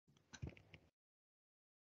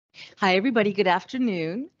Hi, everybody. Good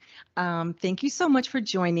afternoon. Thank you so much for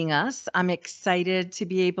joining us. I'm excited to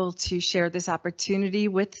be able to share this opportunity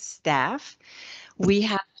with staff. We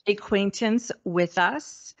have a Quaintance with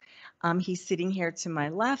us. He's sitting here to my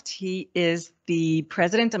left. He is the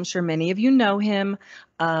president, I'm sure many of you know him,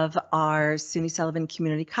 of our SUNY Sullivan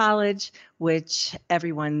Community College, which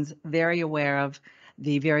everyone's very aware of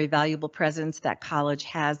the very valuable presence that college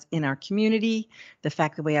has in our community. The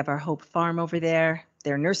fact that we have our Hope Farm over there.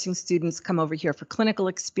 Their nursing students come over here for clinical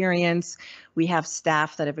experience. We have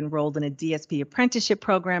staff that have enrolled in a DSP apprenticeship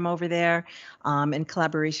program over there in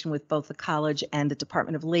collaboration with both the college and the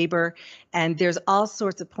Department of Labor. And there's all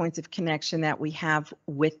sorts of points of connection that we have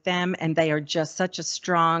with them, and they are just such a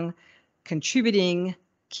strong contributing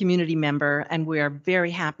community member, and we are very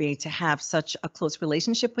happy to have such a close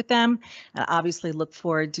relationship with them. And obviously look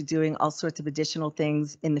forward to doing all sorts of additional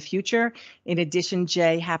things in the future. In addition,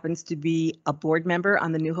 Jay happens to be a board member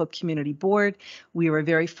on the New Hope Community Board. We were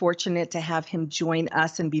very fortunate to have him join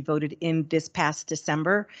us and be voted in this past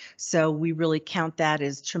December. So we really count that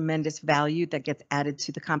as tremendous value that gets added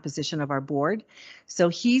to the composition of our board. So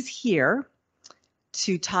he's here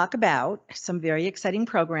to talk about some very exciting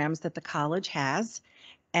programs that the college has,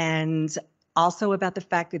 and also about the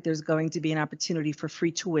fact that there's going to be an opportunity for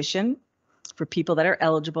free tuition for people that are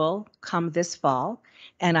eligible come this fall.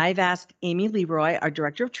 And I've asked Amy Leroy, our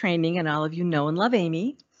Director of Training, and all of you know and love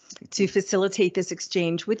Amy, to facilitate this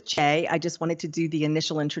exchange with Jay. I just wanted to do the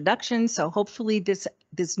initial introduction, so hopefully this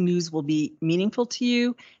news will be meaningful to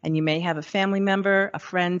you, and you may have a family member, a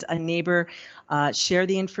friend, a neighbor share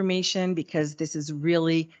the information, because this is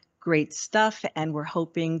really great stuff, and we're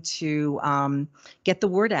hoping to get the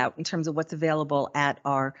word out in terms of what's available at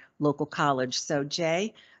our local college. So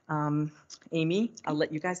Jay, Amy, I'll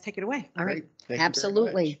let you guys take it away. All right, Thank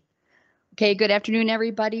absolutely. Okay, good afternoon,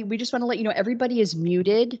 everybody. We just want to let you know everybody is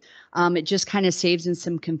muted. It just kind of saves in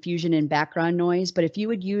some confusion and background noise. But if you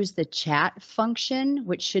would use the chat function,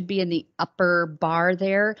 which should be in the upper bar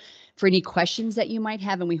there, for any questions that you might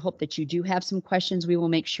have, and we hope that you do have some questions, we will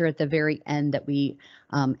make sure at the very end that we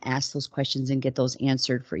ask those questions and get those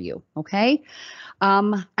answered for you. Okay.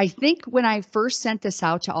 I think when I first sent this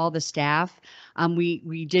out to all the staff,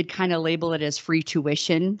 we did kind of label it as free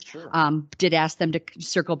tuition. Sure. Did ask them to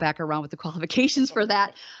circle back around with the qualifications for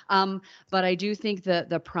that. But I do think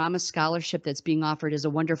the Promise Scholarship that's being offered is a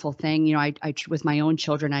wonderful thing. You know, I with my own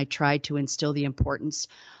children, I tried to instill the importance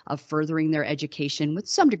of furthering their education with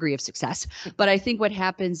some degree of success. But I think what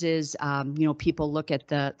happens is, you know, people look at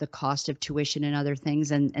the cost of tuition and other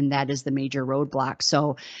things, and that is the major roadblock.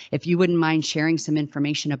 So if you wouldn't mind sharing some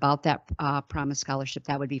information about that Promise Scholarship,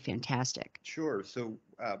 that would be fantastic. Sure. So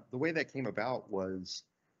the way that came about was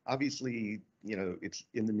obviously, you know, it's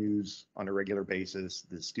in the news on a regular basis,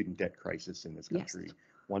 the student debt crisis in this country. Yes.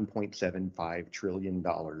 $1.75 trillion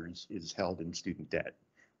is held in student debt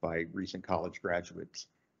by recent college graduates.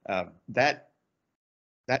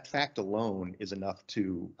 That fact alone is enough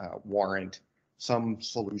to warrant some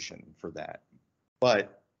solution for that.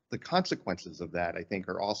 But the consequences of that, I think,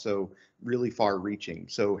 are also really far-reaching.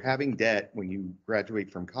 So having debt when you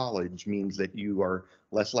graduate from college means that you are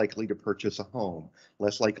less likely to purchase a home,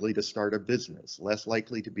 less likely to start a business, less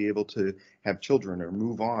likely to be able to have children or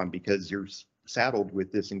move on, because you're saddled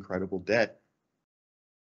with this incredible debt,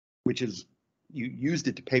 which is, you used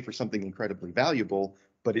it to pay for something incredibly valuable,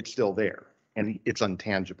 but it's still there and it's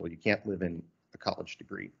untangible. You can't live in a college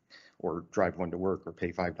degree or drive one to work or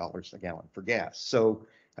pay $5 a gallon for gas. So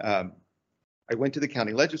I went to the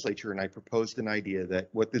county legislature and I proposed an idea that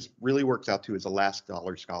what this really works out to is a last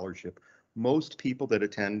dollar scholarship. Most people that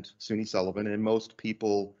attend SUNY Sullivan and most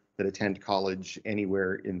people that attend college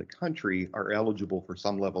anywhere in the country are eligible for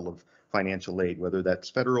some level of financial aid, whether that's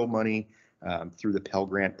federal money through the Pell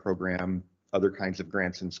Grant program, other kinds of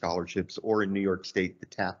grants and scholarships, or in New York State, the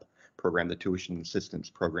TAP program, the tuition assistance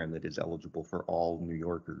program that is eligible for all New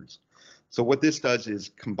Yorkers. So what this does is,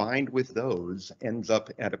 combined with those, ends up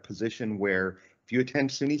at a position where if you attend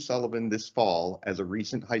SUNY Sullivan this fall as a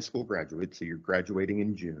recent high school graduate, so you're graduating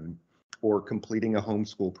in June, or completing a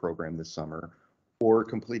homeschool program this summer, or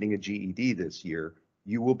completing a GED this year,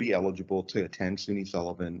 you will be eligible to attend SUNY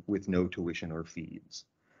Sullivan with no tuition or fees.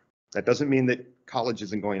 That doesn't mean that college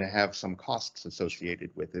isn't going to have some costs associated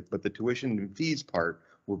with it, but the tuition and fees part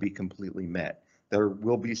will be completely met. There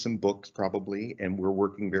will be some books probably, and we're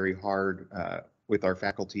working very hard with our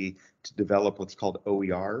faculty to develop what's called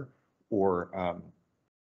OER, or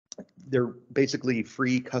they're basically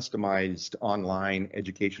free, customized online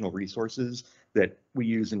educational resources that we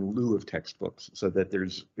use in lieu of textbooks so that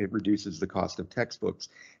it reduces the cost of textbooks.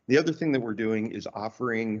 The other thing that we're doing is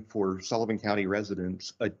offering for Sullivan County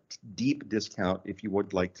residents a deep discount if you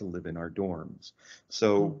would like to live in our dorms.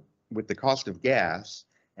 So with the cost of gas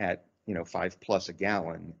at $5+ a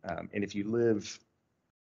gallon, and if you live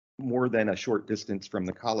more than a short distance from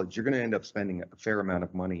the college, you're going to end up spending a fair amount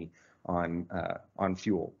of money on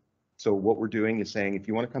fuel. So what we're doing is saying, if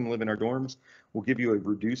you want to come live in our dorms, we'll give you a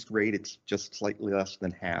reduced rate. It's just slightly less than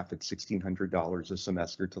half. It's $1,600 a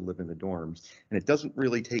semester to live in the dorms. And it doesn't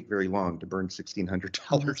really take very long to burn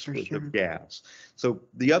 $1,600 worth of gas. So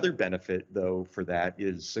the other benefit, though, for that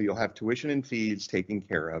is, so you'll have tuition and fees taken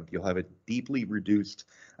care of. You'll have a deeply reduced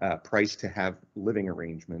price to have living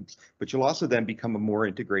arrangements, but you'll also then become a more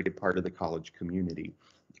integrated part of the college community.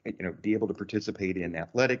 Be able to participate in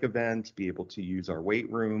athletic events, be able to use our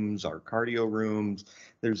weight rooms, our cardio rooms.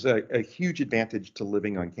 There's a huge advantage to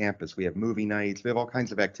living on campus. We have movie nights, we have all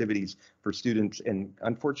kinds of activities for students, and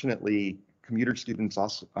unfortunately, commuter students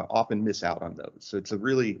also often miss out on those. So it's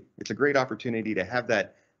a great opportunity to have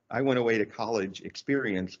that I went away to college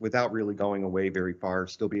experience without really going away very far,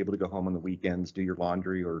 still be able to go home on the weekends, do your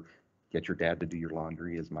laundry, or get your dad to do your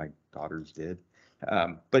laundry, as my daughters did.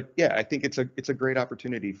 But yeah, I think it's a great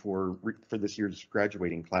opportunity for this year's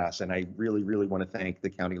graduating class, and I really want to thank the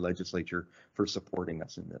county legislature for supporting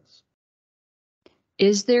us in this.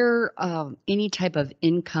 Is there any type of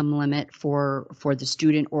income limit for the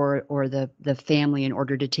student or the family in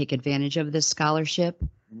order to take advantage of this scholarship?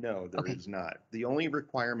 No, there is not. The only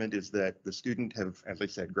requirement is that the student have, as I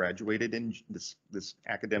said, graduated in this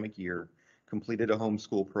academic year, completed a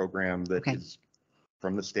homeschool program that is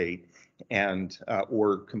from the state, and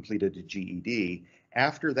or completed a GED.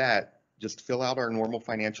 After that, just fill out our normal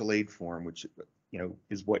financial aid form, which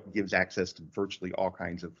is what gives access to virtually all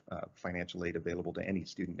kinds of financial aid available to any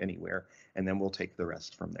student anywhere, and then we'll take the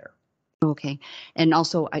rest from there. Okay. And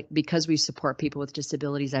also, because we support people with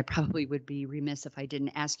disabilities, I probably would be remiss if I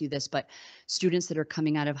didn't ask you this, but students that are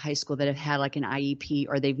coming out of high school that have had like an IEP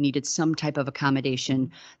or they've needed some type of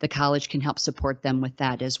accommodation, the college can help support them with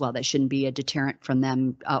that as well. That shouldn't be a deterrent from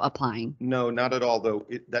them applying. No, not at all, though.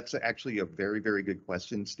 That's actually a very good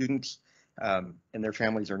question. Students and their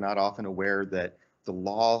families are not often aware that the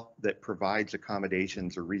law that provides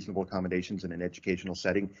accommodations or reasonable accommodations in an educational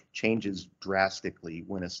setting changes drastically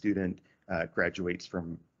when a student graduates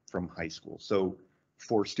from high school. So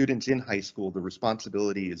for students in high school, the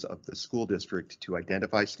responsibility is of the school district to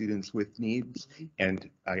identify students with needs and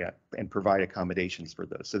provide accommodations for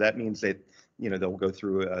those. So that means that they'll go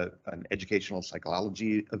through an educational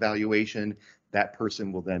psychology evaluation. That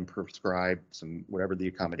person will then prescribe whatever the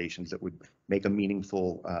accommodations that would make a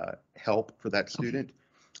meaningful help for that student.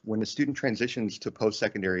 When a student transitions to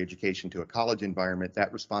post-secondary education to a college environment,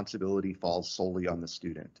 that responsibility falls solely on the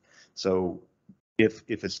student. So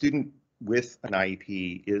if a student with an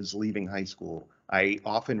IEP is leaving high school, I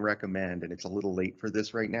often recommend, and it's a little late for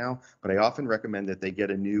this right now, but I often recommend that they get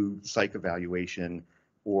a new psych evaluation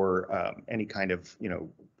or any kind of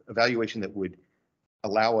evaluation that would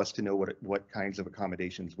allow us to know what kinds of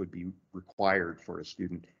accommodations would be required for a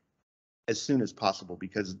student as soon as possible,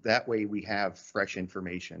 because that way we have fresh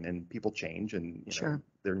information, and people change, and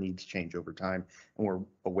their needs change over time, and we're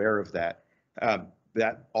aware of that.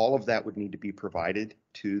 That all of that would need to be provided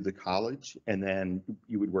to the college, and then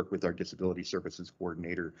you would work with our disability services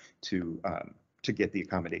coordinator to get the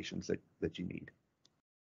accommodations that you need.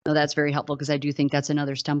 No, that's very helpful, because I do think that's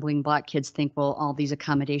another stumbling block. Kids think, well, all these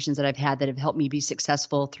accommodations that I've had that have helped me be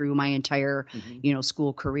successful through my entire,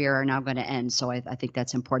 school career are now going to end. So I think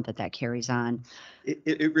that's important that carries on.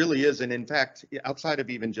 It really is. And in fact, outside of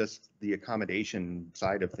even just the accommodation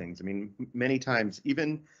side of things, I mean, many times,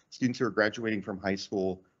 even students who are graduating from high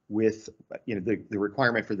school with, the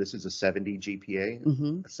requirement for this is a 70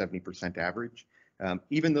 GPA, a 70% average.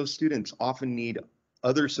 Even those students often need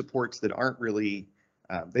other supports that aren't really,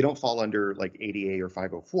 they don't fall under like ADA or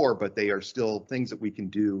 504, but they are still things that we can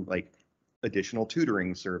do, like additional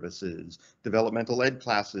tutoring services, developmental ed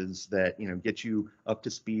classes that get you up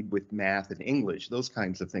to speed with math and English, those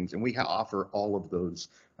kinds of things. And we offer all of those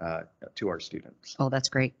to our students. Oh, that's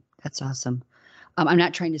great. That's awesome. I'm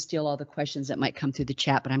not trying to steal all the questions that might come through the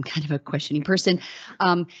chat, but I'm kind of a questioning person.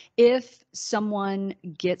 If someone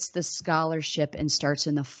gets the scholarship and starts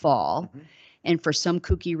in the fall, and for some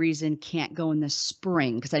kooky reason can't go in the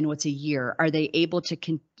spring, because I know it's a year, are they able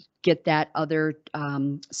to get that other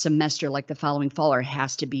semester like the following fall, or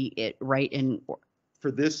has to be it right in?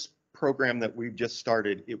 For this program that we've just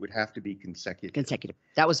started, it would have to be consecutive. Consecutive.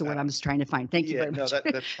 That was the word I was trying to find. Thank you very much. No,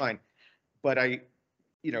 that's fine. But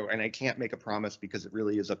and I can't make a promise because it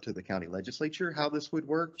really is up to the county legislature how this would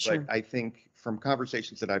work. Sure. But I think from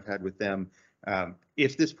conversations that I've had with them,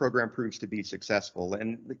 if this program proves to be successful,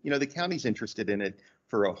 and the county's interested in it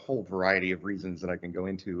for a whole variety of reasons that I can go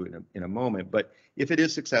into in a moment. But if it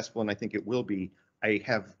is successful, and I think it will be, I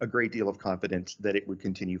have a great deal of confidence that it would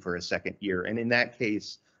continue for a second year. And in that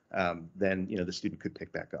case, then the student could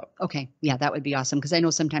pick back up. Okay, yeah, that would be awesome, because I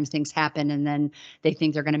know sometimes things happen and then they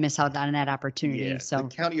think they're going to miss out on that opportunity. Yeah, So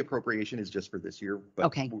the county appropriation is just for this year, but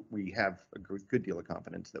okay, we have a good deal of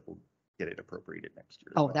confidence that we'll get it appropriated next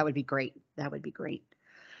year. Oh, that would be great. That would be great.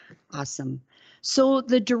 Awesome. So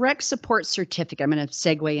the direct support certificate, I'm going to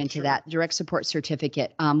segue into Sure. that direct support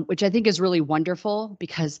certificate, which I think is really wonderful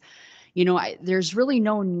because, there's really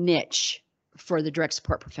no niche for the direct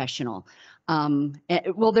support professional.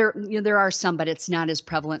 Well, there are some, but it's not as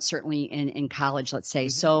prevalent, certainly in college, let's say.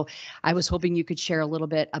 Mm-hmm. So I was hoping you could share a little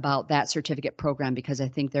bit about that certificate program, because I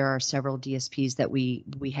think there are several DSPs that we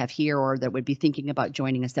have here or that would be thinking about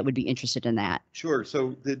joining us that would be interested in that. Sure.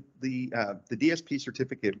 So the DSP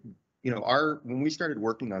certificate, when we started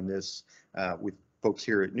working on this with folks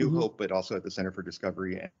here at New Mm-hmm. Hope, but also at the Center for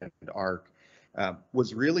Discovery and ARC,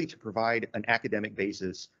 was really to provide an academic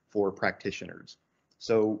basis for practitioners.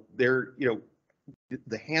 So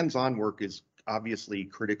the hands-on work is obviously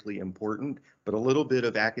critically important, but a little bit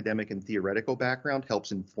of academic and theoretical background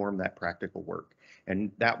helps inform that practical work.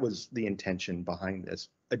 And that was the intention behind this.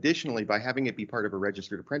 Additionally, by having it be part of a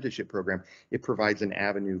registered apprenticeship program, it provides an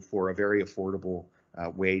avenue for a very affordable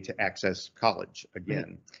way to access college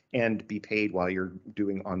again, and be paid while you're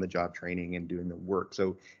doing on-the-job training and doing the work.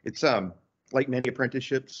 So it's like many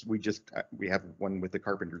apprenticeships, we have one with the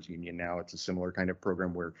Carpenters Union now. It's a similar kind of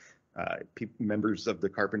program where members of the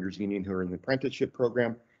Carpenters Union who are in the apprenticeship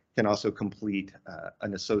program can also complete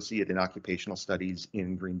an associate in occupational studies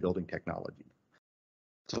in green building technology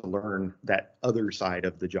to learn that other side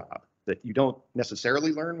of the job that you don't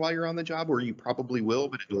necessarily learn while you're on the job, or you probably will,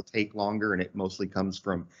 but it will take longer, and it mostly comes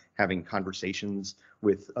from having conversations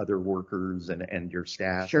with other workers and your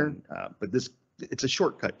staff. Sure. But it's a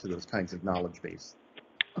shortcut to those kinds of knowledge base.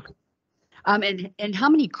 Okay. And how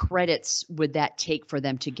many credits would that take for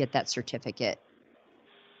them to get that certificate?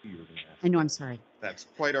 I know, I'm sorry. That's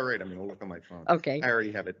quite all right. I'm going to look on my phone. Okay. I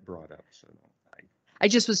already have it brought up. So I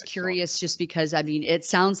just was curious, just because, it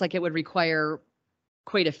sounds like it would require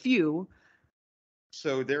quite a few.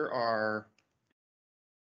 So there are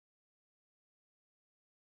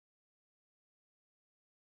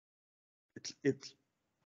it's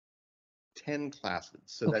 10 classes.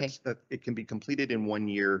 So Okay. that it can be completed in 1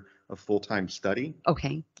 year of full-time study.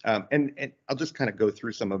 Okay. And I'll just kind of go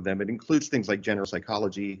through some of them. It includes things like general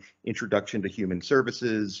psychology, introduction to human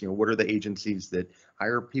services. What are the agencies that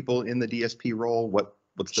hire people in the DSP role? What's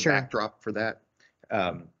the Sure. backdrop for that?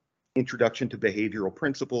 Introduction to behavioral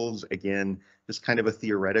principles. Again, just kind of a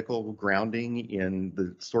theoretical grounding in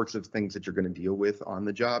the sorts of things that you're going to deal with on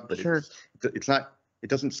the job. But Sure. it's not. It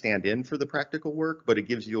doesn't stand in for the practical work, but it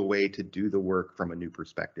gives you a way to do the work from a new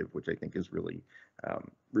perspective, which I think is really,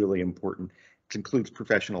 really important. It includes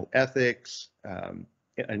professional ethics, an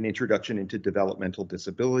introduction into developmental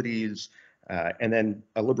disabilities, and then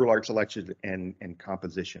a liberal arts selection and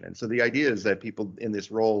composition. And so the idea is that people in this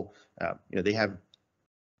role,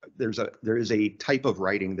 there is a type of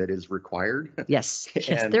writing that is required. Yes. Yes,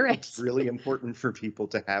 and there is. it's really important for people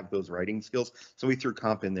to have those writing skills. So we threw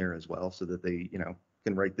comp in there as well, so that they,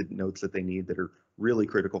 can write the notes that they need that are really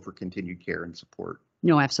critical for continued care and support.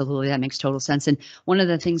 No, absolutely. That makes total sense. And one of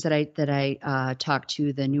the things that I talk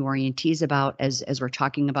to the new orientees about as we're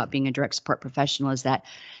talking about being a direct support professional is that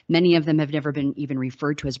many of them have never been even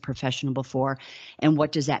referred to as a professional before. And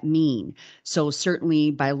what does that mean? So certainly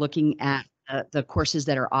by looking at the courses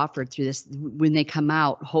that are offered through this, when they come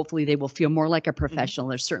out, hopefully they will feel more like a professional.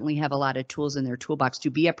 They certainly have a lot of tools in their toolbox to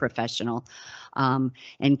be a professional,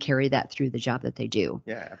 and carry that through the job that they do.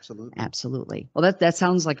 Yeah, absolutely. Absolutely. Well, that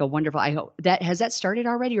sounds like a wonderful, I hope has that started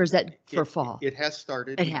already, or is that for fall? It has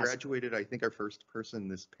started. It We has. graduated, I think, our first person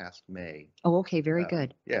this past May. Oh, okay. Very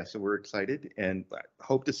good. Yeah, so we're excited and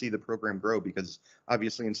hope to see the program grow, because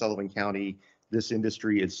obviously in Sullivan County, this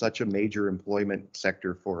industry is such a major employment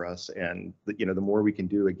sector for us. And the more we can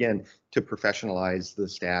do, again, to professionalize the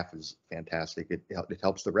staff is fantastic. It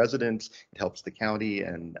helps the residents, it helps the county,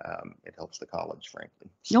 and it helps the college, frankly.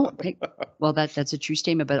 No, well, that's a true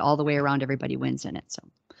statement, but all the way around, everybody wins in it.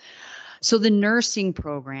 So the nursing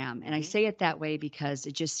program, and I say it that way because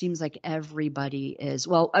it just seems like everybody is,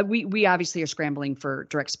 well, we obviously are scrambling for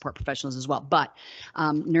direct support professionals as well, but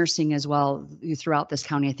nursing as well throughout this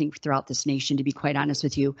county, I think throughout this nation, to be quite honest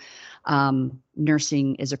with you,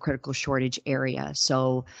 nursing is a critical shortage area.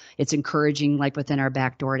 So it's encouraging, like within our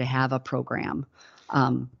back door, to have a program.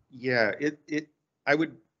 Yeah, I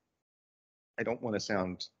don't want to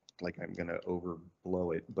sound like I'm going to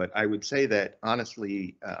overblow it, but I would say that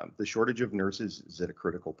honestly, the shortage of nurses is at a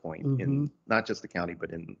critical point in not just the county,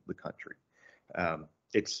 but in the country.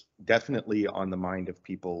 It's definitely on the mind of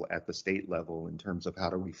people at the state level in terms of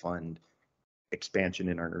how do we fund expansion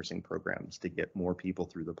in our nursing programs to get more people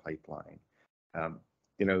through the pipeline.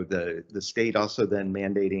 The state also then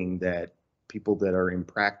mandating that people that are in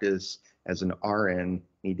practice as an RN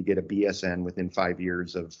need to get a BSN within 5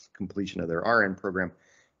 years of completion of their RN program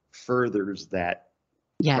furthers that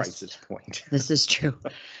crisis point. This is true.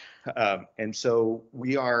 And so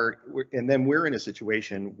we're in a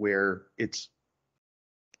situation where it's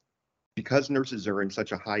because nurses are in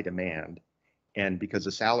such a high demand and because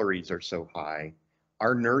the salaries are so high,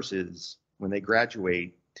 our nurses, when they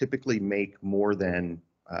graduate, typically make more than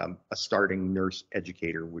a starting nurse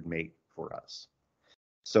educator would make for us.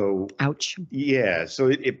 So, ouch. Yeah, so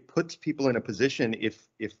it puts people in a position, if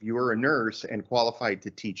you're a nurse and qualified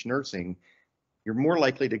to teach nursing, you're more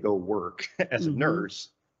likely to go work as a nurse,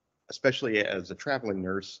 especially as a traveling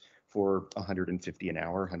nurse, for $150 an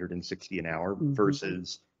hour, $160 an hour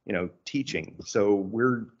versus teaching. So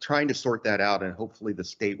we're trying to sort that out, and hopefully the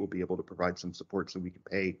state will be able to provide some support so we can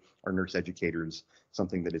pay our nurse educators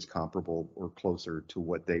something that is comparable or closer to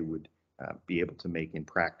what they would be able to make in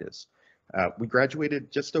practice. We graduated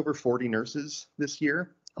just over 40 nurses this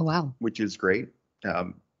year. Oh, wow. Which is great.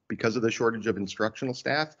 Because of the shortage of instructional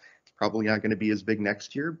staff, it's probably not going to be as big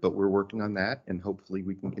next year, but we're working on that, and hopefully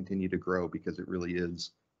we can continue to grow because it really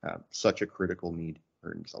is such a critical need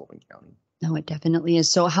here in Sullivan County. No, it definitely is.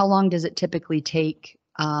 So how long does it typically take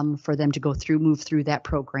for them to move through that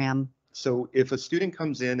program? So if a student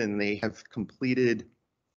comes in and they have completed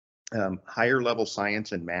higher level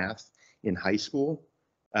science and math in high school,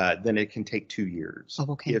 then it can take 2 years.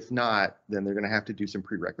 Oh, okay. If not, then they're going to have to do some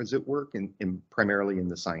prerequisite work primarily in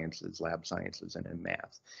the sciences, lab sciences, and in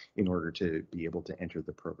math in order to be able to enter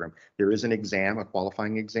the program. There is an exam, a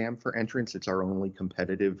qualifying exam for entrance. It's our only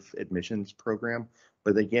competitive admissions program.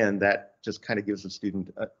 But again, that just kind of gives the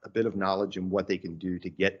student a bit of knowledge in what they can do to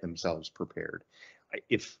get themselves prepared.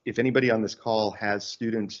 If anybody on this call has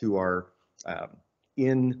students who are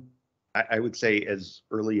I would say as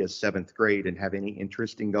early as 7th grade and have any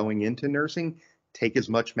interest in going into nursing, take as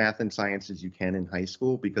much math and science as you can in high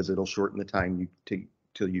school because it'll shorten the time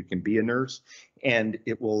till you can be a nurse, and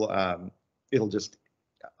it'll just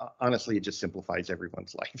honestly, it just simplifies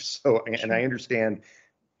everyone's life. So, and I understand,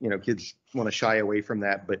 kids want to shy away from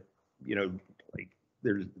that, but like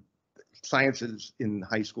there's sciences in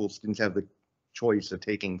high school, students have the choice of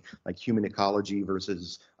taking like human ecology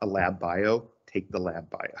versus a lab bio. Take the lab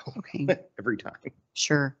bio. Okay. Every time.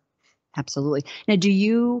 Sure. Absolutely. Now, do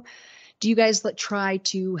you guys try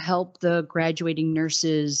to help the graduating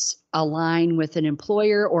nurses align with an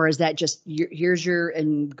employer, or is that just here's your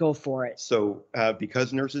and go for it? So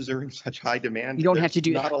because nurses are in such high demand, you don't have to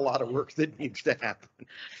do not a lot of work that needs to happen.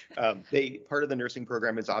 Part of the nursing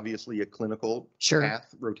program is obviously a clinical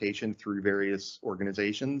path rotation through various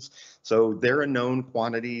organizations. So they're a known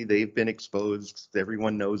quantity. They've been exposed.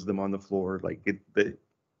 Everyone knows them on the floor. Like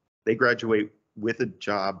they graduate with a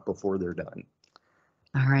job before they're done.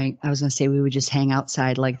 All right. I was going to say we would just hang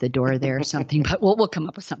outside like the door there or something, but we'll come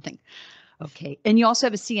up with something. Okay. And you also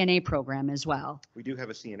have a CNA program as well. We do have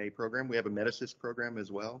a CNA program. We have a medicist program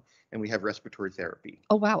as well, and we have respiratory therapy.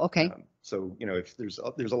 Oh, wow. Okay. So, if there's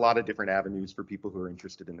a lot of different avenues for people who are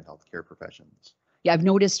interested in the healthcare professions. Yeah, I've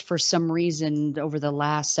noticed for some reason over the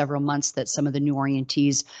last several months that some of the new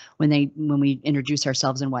orientees, when we introduce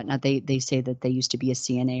ourselves and whatnot, they say that they used to be a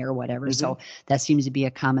CNA or whatever. So that seems to be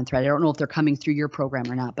a common thread. I don't know if they're coming through your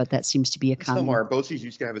program or not, but that seems to be a common. Some are. BOCES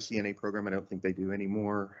used to have a CNA program. I don't think they do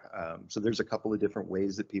anymore. So there's a couple of different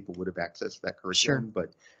ways that people would have accessed that curriculum.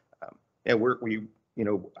 But yeah,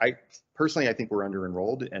 I think we're under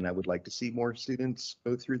enrolled, and I would like to see more students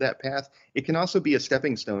go through that path. It can also be a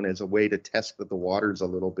stepping stone as a way to test the waters a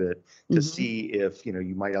little bit to see if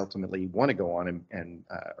you might ultimately want to go on and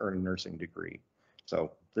earn a nursing degree.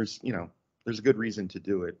 So there's a good reason to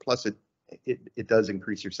do it. Plus it does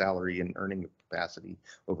increase your salary and earning capacity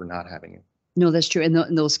over not having it. No, that's true. And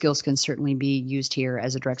those skills can certainly be used here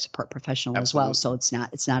as a direct support professional as well. So it's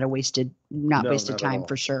not a wasted time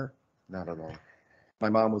for sure. Not at all. My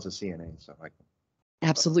mom was a CNA, so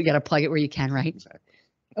Absolutely, got to plug it where you can, right? Exactly.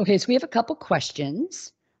 Okay, so we have a couple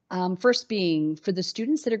questions. First being, for the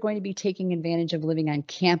students that are going to be taking advantage of living on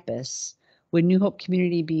campus, would New Hope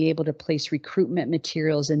Community be able to place recruitment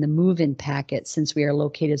materials in the move-in packet since we are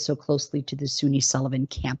located so closely to the SUNY Sullivan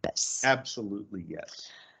campus? Absolutely,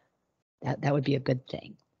 yes. That would be a good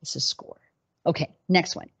thing. It's a score. Okay,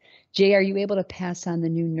 next one. Jay, are you able to pass on the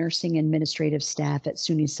new nursing administrative staff at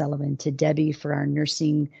SUNY Sullivan to Debbie for our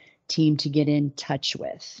nursing team to get in touch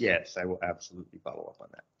with? Yes, I will absolutely follow up on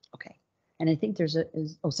that. Okay. And I think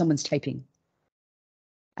someone's typing.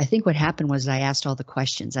 I think what happened was I asked all the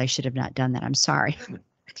questions. I should have not done that. I'm sorry.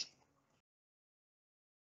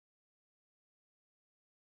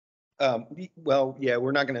 Well, yeah,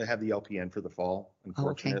 we're not going to have the LPN for the fall,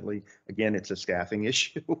 unfortunately. Again, it's a staffing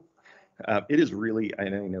issue. It is really,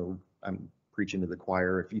 and I know I'm preaching to the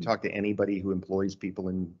choir. If you talk to anybody who employs people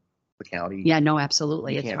in the county. Yeah, no,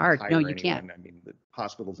 absolutely. It's hard. No, you can't. I mean, the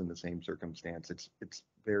hospital's in the same circumstance. It's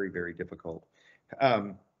very, very difficult.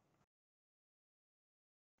 The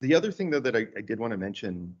other thing, though, that I did want to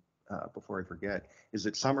mention before I forget is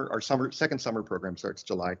that our second summer program starts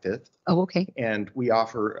July 5th. Oh, okay. And we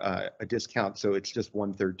offer a discount, so it's just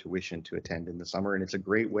 1/3 tuition to attend in the summer, and it's a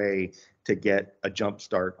great way to get a jump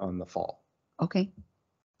start on the fall. Okay.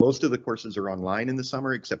 Most of the courses are online in the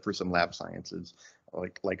summer, except for some lab sciences,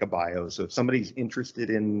 like a bio. So if somebody's interested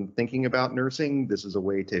in thinking about nursing, this is a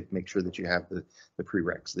way to make sure that you have the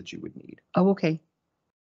prereqs that you would need. Oh, okay.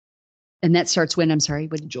 And that starts when? I'm sorry.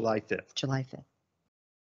 When? July 5th. July 5th.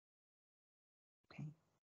 Okay.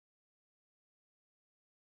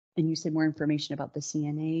 And you said more information about the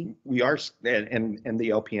CNA? We are, and the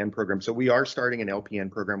LPN program. So we are starting an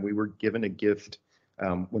LPN program. We were given a gift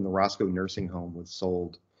when the Roscoe Nursing Home was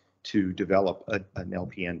sold to develop an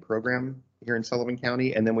LPN program here in Sullivan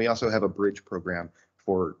County. And then we also have a bridge program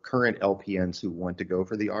for current LPNs who want to go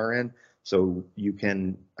for the RN. So you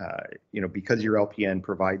can, because your LPN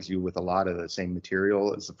provides you with a lot of the same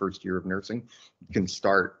material as the first year of nursing, you can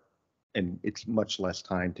start, and it's much less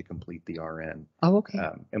time to complete the RN. Oh, okay.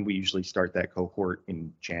 And we usually start that cohort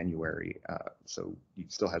in January. So you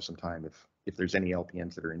still have some time if there's any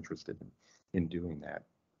LPNs that are interested in doing that.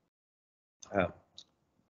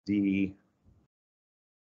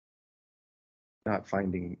 Not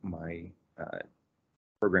finding my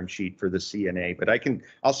program sheet for the CNA, but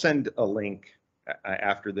I'll send a link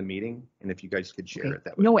after the meeting, and if you guys could share it,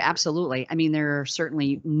 that would be great. Absolutely. I mean, there are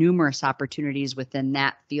certainly numerous opportunities within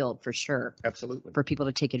that field for sure. Absolutely. For people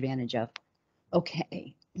to take advantage of.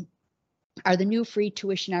 Okay. Are the new free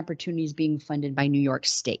tuition opportunities being funded by New York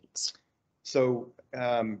State? So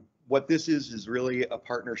what this is really a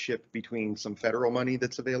partnership between some federal money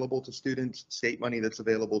that's available to students, state money that's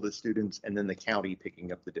available to students, and then the county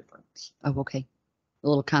picking up the difference. Oh, okay. A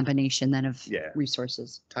little combination then of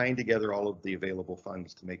resources. Tying together all of the available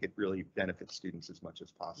funds to make it really benefit students as much as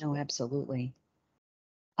possible. No, absolutely.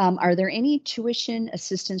 Are there any tuition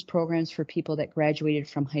assistance programs for people that graduated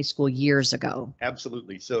from high school years ago?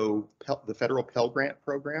 Absolutely. So the federal Pell Grant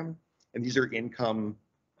program, and these are income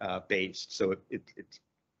based. So it's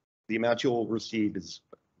the amount you'll receive is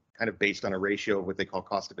kind of based on a ratio of what they call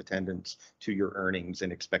cost of attendance to your earnings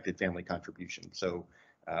and expected family contribution. So,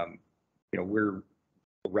 we're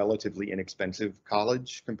a relatively inexpensive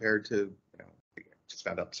college compared to, just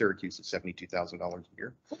found out Syracuse is $72,000 a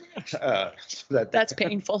year. So that's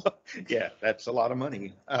painful. Yeah, that's a lot of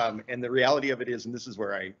money. And the reality of it is, and this is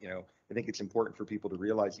where I think it's important for people to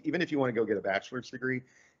realize, even if you want to go get a bachelor's degree,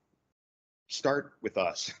 start with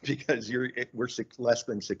us because we're less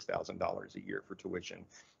than $6,000 a year for tuition.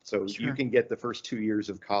 So you can get the first 2 years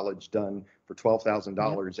of college done for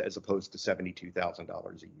 $12,000 as opposed to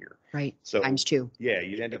 $72,000 a year. Right. So times two. Yeah,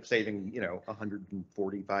 you'd end up saving,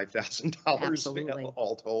 $145,000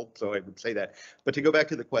 all told. So I would say that. But to go back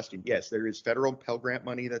to the question, yes, there is federal Pell Grant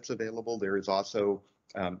money that's available. There is also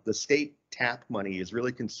the state TAP money is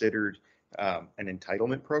really considered an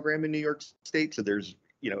entitlement program in New York State. So there's,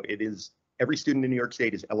 every student in New York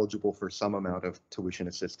State is eligible for some amount of tuition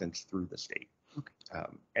assistance through the state. Okay.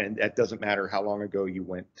 And that doesn't matter how long ago you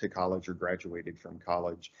went to college or graduated from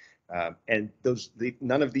college. And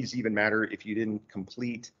none of these even matter if you didn't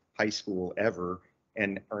complete high school ever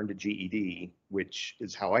and earned a GED, which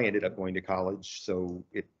is how I ended up going to college. So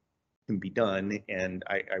it can be done. And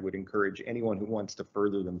I would encourage anyone who wants to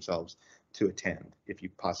further themselves to attend if you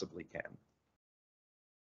possibly can.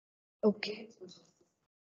 Okay.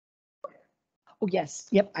 Oh, yes.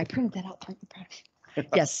 Yep. I printed that out.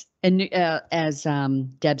 Yes. And as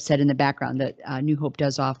Deb said in the background, that New Hope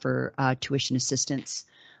does offer tuition assistance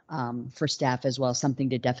for staff as well, something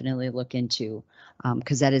to definitely look into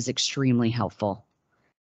because that is extremely helpful.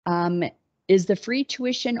 Is the free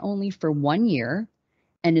tuition only for 1 year?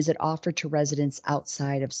 And is it offered to residents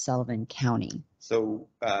outside of Sullivan County? So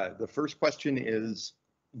the first question is,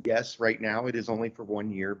 yes, right now it is only for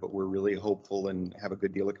 1 year, but we're really hopeful and have a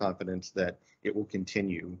good deal of confidence that it will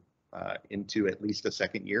continue into at least a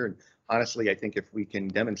second year. And honestly, I think if we can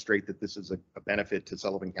demonstrate that this is a benefit to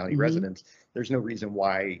Sullivan County residents, there's no reason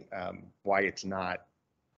why it's not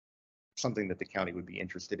something that the county would be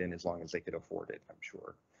interested in as long as they could afford it, I'm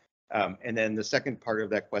sure. And then the second part of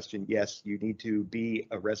that question, yes, you need to be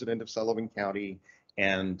a resident of Sullivan County.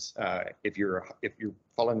 And if you're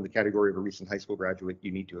falling in the category of a recent high school graduate,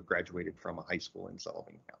 you need to have graduated from a high school in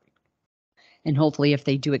Sullivan County. And hopefully if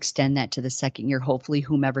they do extend that to the second year, hopefully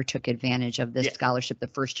whomever took advantage of this scholarship the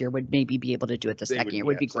first year would maybe be able to do it the second year.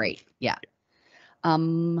 Would be great. Yeah.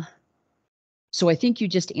 So I think you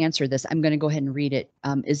just answered this. I'm going to go ahead and read it.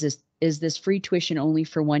 Is this free tuition only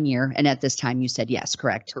for 1 year? And at this time you said yes,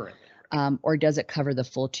 correct? Correct. Or does it cover the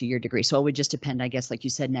full 2-year degree? So it would just depend, I guess, like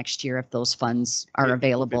you said, next year if those funds are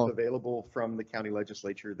available. If it's available from the county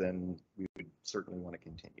legislature, then we would certainly want to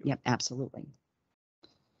continue. Yep, absolutely.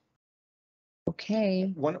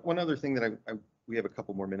 Okay. One other thing that we have a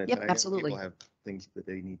couple more minutes. Yep, and I know absolutely. people have things that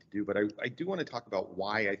they need to do, but I do want to talk about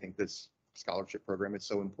why I think this scholarship program is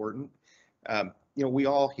so important. We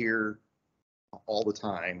all hear all the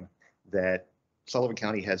time that Sullivan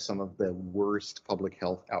County has some of the worst public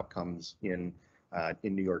health outcomes in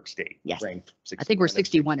New York State. Yes. Ranked I think we're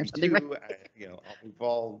 61 or something. Right?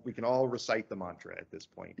 We can all recite the mantra at this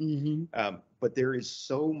point. Mm-hmm. But there is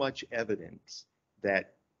so much evidence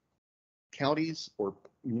that counties or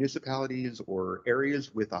municipalities or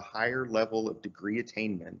areas with a higher level of degree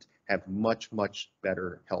attainment have much, much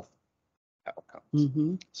better health outcomes.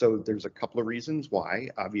 Mm-hmm. So there's a couple of reasons why.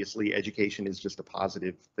 Obviously, education is just a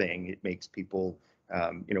positive thing. It makes people,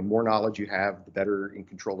 more knowledge you have, the better in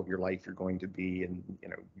control of your life you're going to be. And,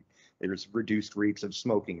 there's reduced rates of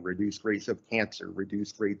smoking, reduced rates of cancer,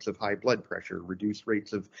 reduced rates of high blood pressure, reduced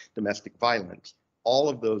rates of domestic violence. All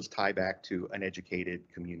of those tie back to an educated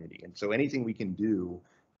community. And so anything we can do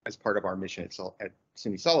as part of our mission at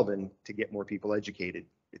SUNY Sullivan to get more people educated,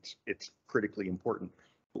 it's critically important.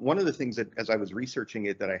 But one of the things that, as I was researching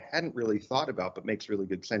it, that I hadn't really thought about, but makes really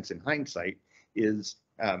good sense in hindsight, is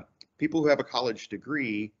people who have a college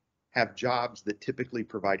degree have jobs that typically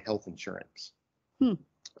provide health insurance,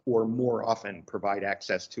 or more often provide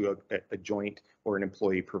access to a joint or an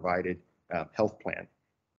employee provided health plan.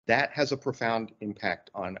 That has a profound impact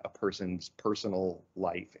on a person's personal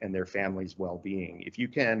life and their family's well-being. If you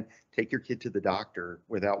can take your kid to the doctor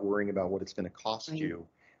without worrying about what it's going to cost you,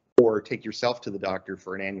 or take yourself to the doctor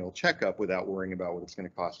for an annual checkup without worrying about what it's going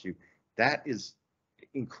to cost you, that is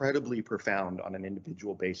incredibly profound on an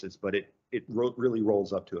individual basis, but it really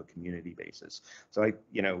rolls up to a community basis. So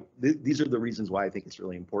these are the reasons why I think it's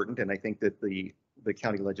really important. And I think that the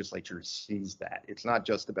county legislature sees that. It's not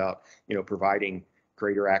just about, providing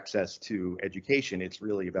greater access to education. It's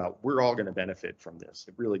really about, we're all going to benefit from this.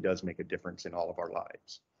 It really does make a difference in all of our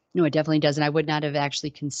lives. No, it definitely does. And I would not have actually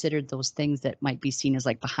considered those things that might be seen as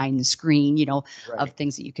like behind the screen, of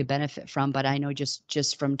things that you could benefit from. But I know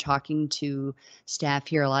just from talking to staff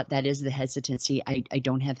here a lot, that is the hesitancy. I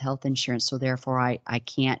don't have health insurance, so therefore I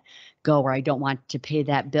can't go, or I don't want to pay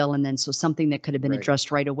that bill. And then so something that could have been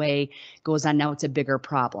addressed right away goes on. Now it's a bigger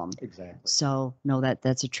problem. Exactly. So no,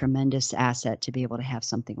 that's a tremendous asset to be able to have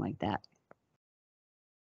something like that.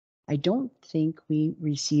 I don't think we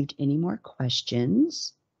received any more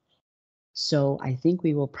questions. So I think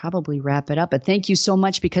we will probably wrap it up. But thank you so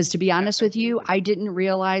much, because to be honest with you, I didn't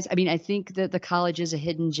realize, I think that the college is a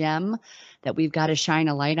hidden gem that we've got to shine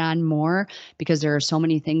a light on more, because there are so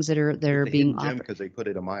many things that are being offered. Because they put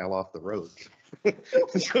it a mile off the road.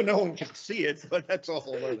 So no one can see it, but that's a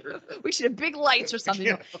whole other. We should have big lights or something.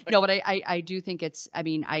 Yeah. No, but I do think it's,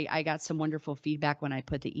 I got some wonderful feedback when I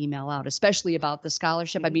put the email out, especially about the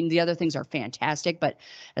scholarship. The other things are fantastic, but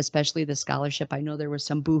especially the scholarship. I know there was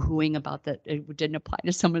some boo-hooing about that it didn't apply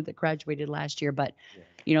to someone that graduated last year, but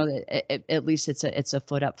at least it's a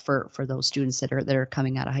foot up for those students that are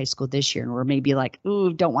coming out of high school this year, and we're maybe like,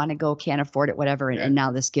 ooh, don't want to go, can't afford it, whatever. And now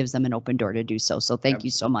this gives them an open door to do so. So thank you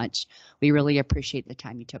so much. We really appreciate the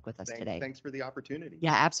time you took with us today. Thanks for the opportunity.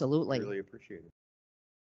 Yeah, absolutely. Really appreciate it.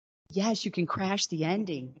 Yes, you can crash the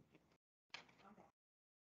ending.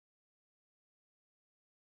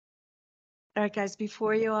 All right, guys,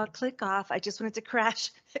 before you all click off, I just wanted to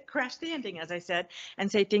crash the ending, as I said,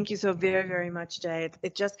 and say thank you so very, very much, Jay.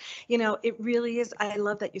 It just, it really is. I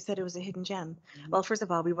love that you said it was a hidden gem. Well, first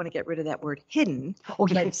of all, we want to get rid of that word hidden. Oh,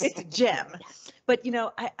 yes. It's a gem. Yes. But,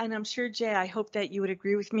 and I'm sure, Jay, I hope that you would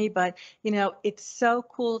agree with me, but, it's so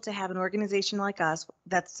cool to have an organization like us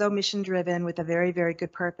that's so mission driven with a very, very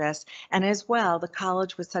good purpose. And as well, the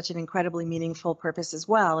college with such an incredibly meaningful purpose as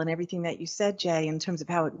well. And everything that you said, Jay, in terms of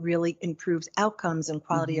how it really improves outcomes and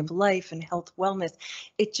quality of life and health wellness,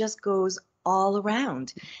 it just goes all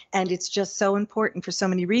around. And it's just so important for so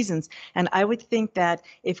many reasons. And I would think that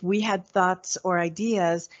if we had thoughts or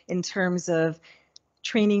ideas in terms of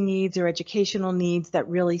training needs or educational needs that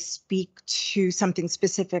really speak to something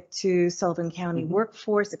specific to Sullivan County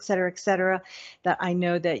workforce, et cetera, that I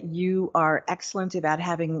know that you are excellent about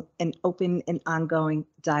having an open and ongoing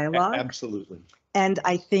dialogue. Absolutely. And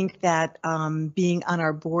I think that being on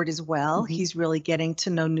our board as well, he's really getting to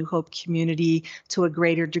know New Hope community to a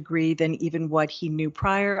greater degree than even what he knew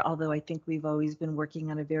prior, although I think we've always been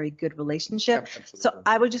working on a very good relationship. Absolutely. So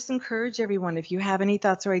I would just encourage everyone, if you have any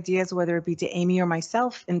thoughts or ideas, whether it be to Amy or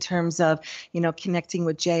myself in terms of, connecting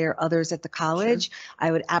with Jay or others at the college,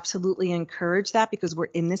 I would absolutely encourage that because we're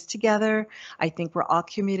in this together. I think we're all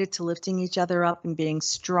committed to lifting each other up and being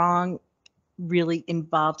strong, really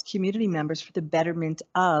involved community members for the betterment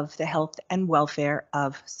of the health and welfare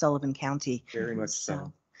of Sullivan County. Very much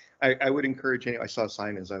so. I would encourage, I saw a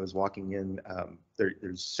sign as I was walking in,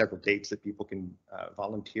 there's several dates that people can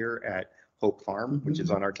volunteer at Hope Farm, which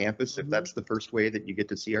is on our campus. If that's the first way that you get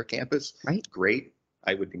to see our campus, great.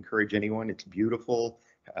 I would encourage anyone. It's beautiful.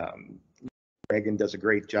 Reagan does a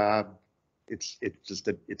great job.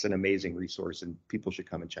 It's an amazing resource and people should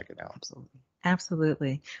come and check it out.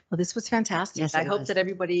 Absolutely. Well, this was fantastic. Yes, I it hope was. that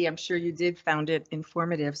everybody, I'm sure you did, found it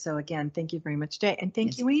informative. So again, thank you very much, Jay. And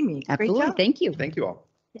thank you, Amy. Great Absolutely. job. Thank you. Thank you all.